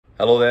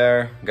Hello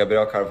there,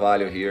 Gabriel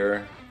Carvalho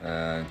here.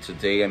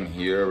 Today I'm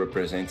here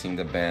representing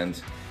the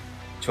band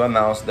to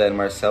announce that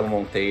Marcelo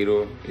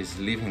Monteiro is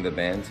leaving the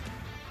band.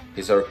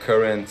 He's our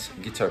current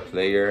guitar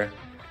player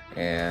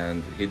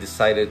and he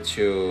decided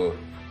to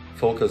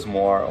focus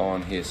more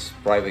on his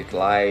private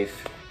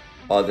life,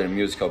 other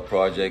musical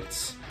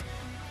projects,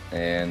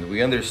 and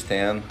we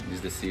understand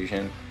this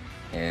decision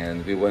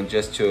and we want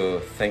just to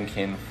thank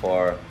him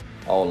for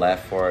all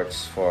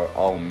efforts, for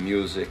all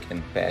music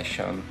and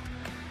passion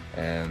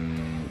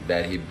and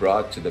that he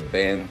brought to the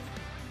band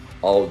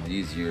all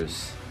these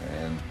years,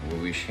 and we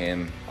wish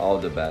him all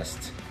the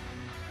best.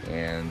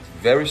 And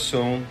very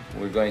soon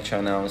we're going to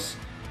announce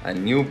a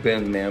new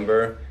band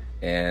member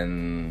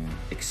and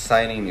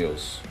exciting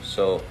news.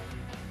 So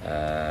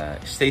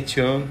stay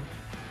tuned,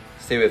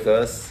 stay with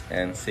us,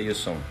 and see you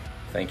soon.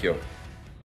 Thank you.